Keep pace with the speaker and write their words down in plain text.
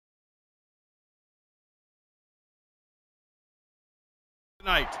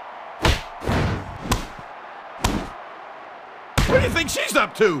Tonight. What do you think she's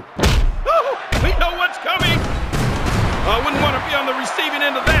up to? Oh, we know what's coming. I wouldn't want to be on the receiving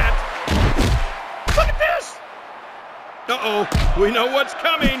end of that. Look at this. Uh-oh, we know what's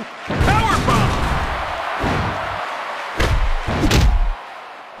coming. Powerbomb.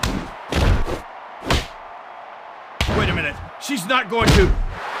 Wait a minute. She's not going to.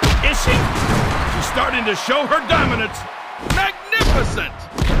 Is she? She's starting to show her dominance. Magnificent!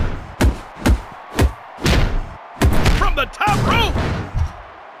 From the top rope!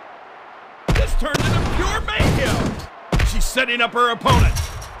 This turned into pure mayhem! She's setting up her opponent.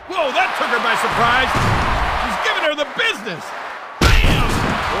 Whoa, that took her by surprise. She's giving her the business. Bam!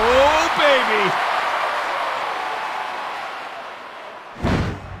 Oh, baby!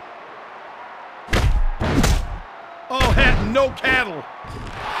 All hat and no cattle.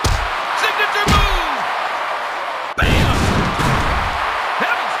 Signature move! Bam!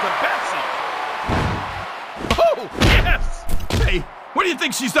 Oh, yes! Hey, what do you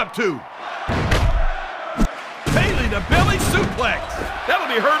think she's up to? Bailey to belly suplex. That'll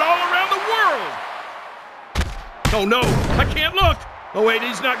be heard all around the world. Oh no, I can't look. Oh wait,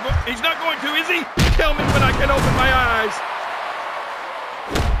 he's not going to, is he? Tell me when I can open my eyes.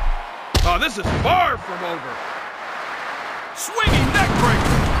 Oh, this is far from over. Swinging neck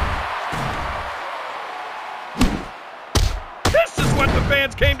breaker. This is what the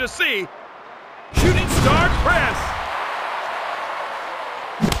fans came to see. Shooting star press.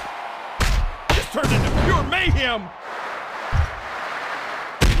 This turned into pure mayhem.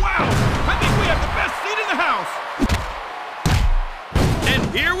 Wow, I think we have the best seat in the house. And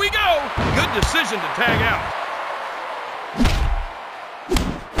here we go. Good decision to tag out.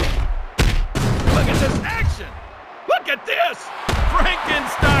 Look at this action. Look at this.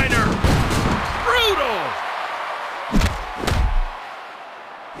 Frankensteiner. Brutal.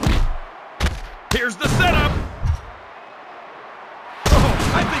 Here's the setup. Oh,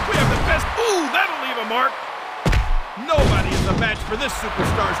 I think we have the best. Ooh, that'll leave a mark. Nobody is a match for this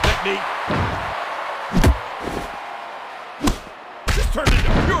superstar's technique. This turned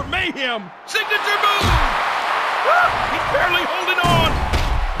into pure mayhem. Signature move. Ah, he's barely holding on.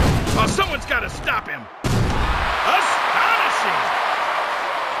 Oh, someone's got to stop him. Astonishing.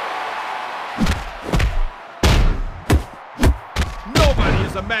 Nobody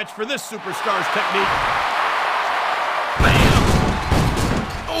is a match for this superstar's technique. Bam!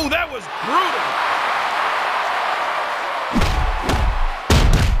 Oh, that was brutal.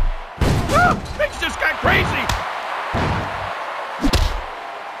 Ah, things just got crazy.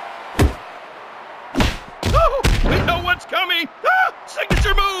 Oh, we know what's coming. Ah,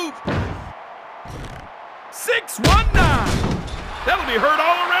 signature move. 619. That'll be heard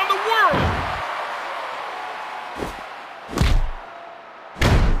all around the world.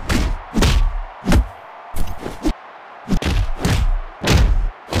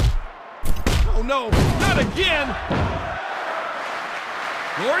 Oh no, not again!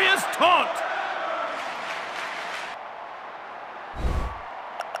 Glorious taunt!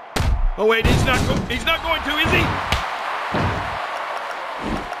 Oh wait, he's not going to, is he?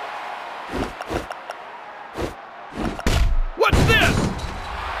 What's this?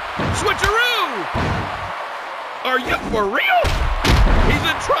 Switcheroo! Are you for real? He's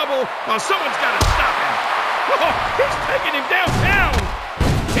in trouble. Oh, someone's got to stop him. Oh, he's taking him downtown.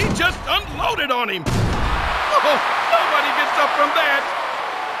 He just unloaded on him. Oh, nobody gets up from that.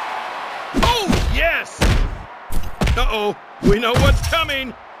 Oh, yes. Uh-oh, we know what's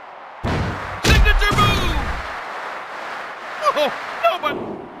coming. Signature move. Oh, nobody.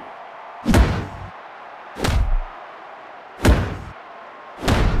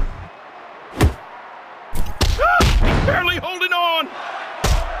 Ah, he's barely holding on.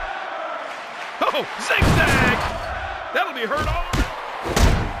 Oh, zigzag. That'll be heard all around.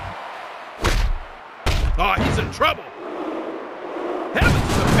 Oh, he's in trouble.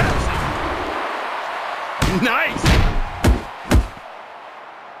 Heavens to Pepsi. Nice.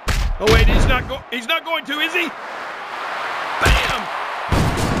 Oh wait, he's not going to, is he? Bam!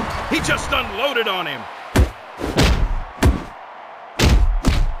 He just unloaded on him.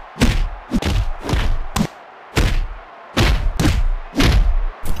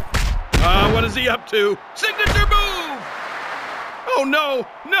 What is he up to? Signature move! Oh no,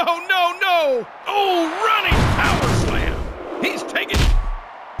 no, no, no! Oh, running power slam! He's taking...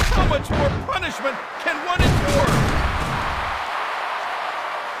 How much more punishment can one endure?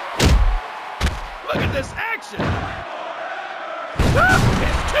 Look at this action! Ah,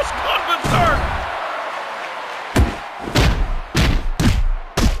 it's just gone berserk!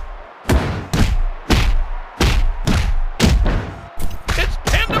 It's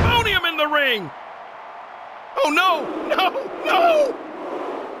happening? Oh, no, no, no!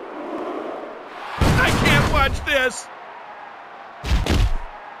 I can't watch this.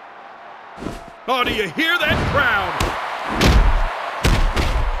 Oh, do you hear that crowd?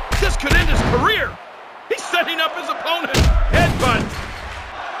 This could end his career. He's setting up his opponent. Headbutt.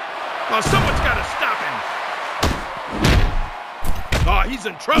 Oh, someone's got to stop him. Oh, he's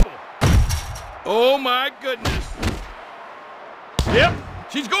in trouble. Oh, my goodness. Yep,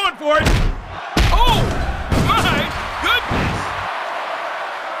 she's going for it. Oh, my goodness.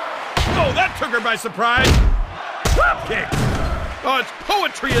 Oh, that took her by surprise. Drop kick. Oh, it's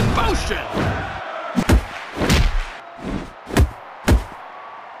poetry in motion.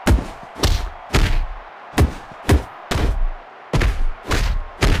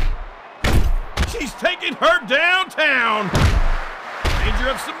 She's taking her downtown. Danger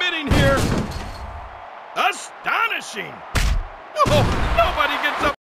of submitting here. Astonishing. Oh, nobody gets up.